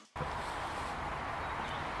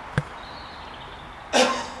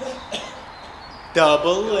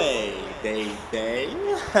Double A, baby.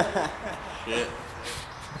 Shit.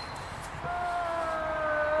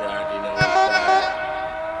 You already know what's that.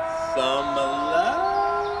 Summer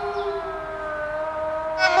love.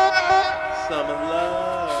 Summer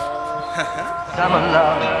love. Summer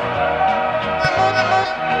love.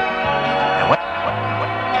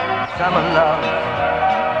 Summer love.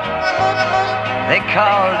 They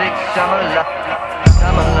called it summer love.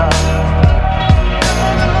 Summer love.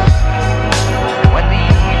 When the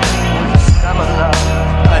evening was summer love.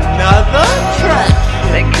 Another track.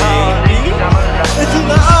 They called it summer love. It's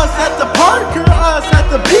either us at the park or us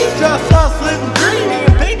at the beach. Just us living green.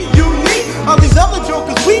 And baby, you need all these other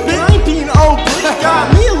jokers. We ain't being oblique.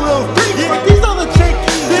 Got me a little freak. Like these other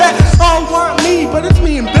chickies that all want me, but it's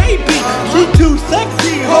me and baby. She too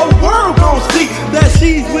sexy. Whole world gon' see that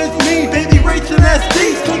she's with me. Baby, Rachel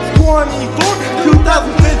SD 624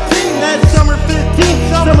 2015. That's summer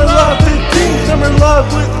 15. Summer love 15. Summer love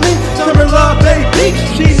with me. Summer love, baby.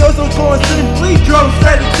 She knows I'm going simply. Drone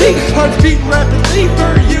strategy. Hearts beating rapidly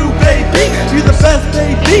for you, baby. You the best,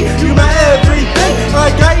 baby. You my everything.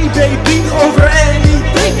 I got you, baby. Over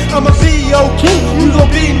anything. I'ma be your king. You gon'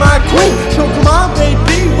 be my queen. So come on,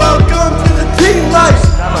 baby. Welcome to the team life.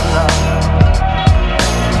 Summer love.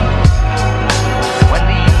 When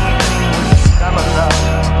the evening was summer love.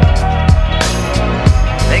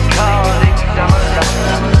 They called it summer love.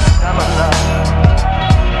 Summer love.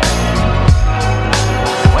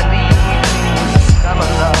 When the evening was summer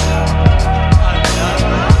love.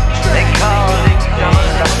 They called it summer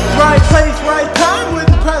love. Right place, right time.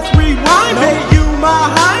 With press rewind. Hey, you my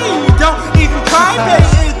high. You don't even try, babe.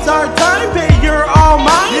 It's our time, babe. You're all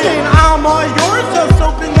mine. And I'm all yours. Just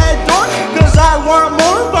open that door. Cause I want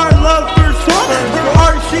more of our love for sure. Her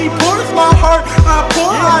heart she pours. My heart I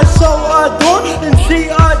pour. I so adore. And she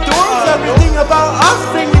adores everything about us.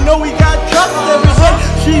 And you know we got trust every day.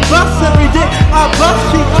 She busts every day. I bust.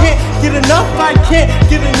 She can't get enough. I can't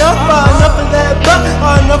get enough. Enough of that butt.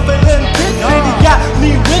 Enough of them bitch. Baby got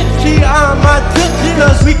me rich. She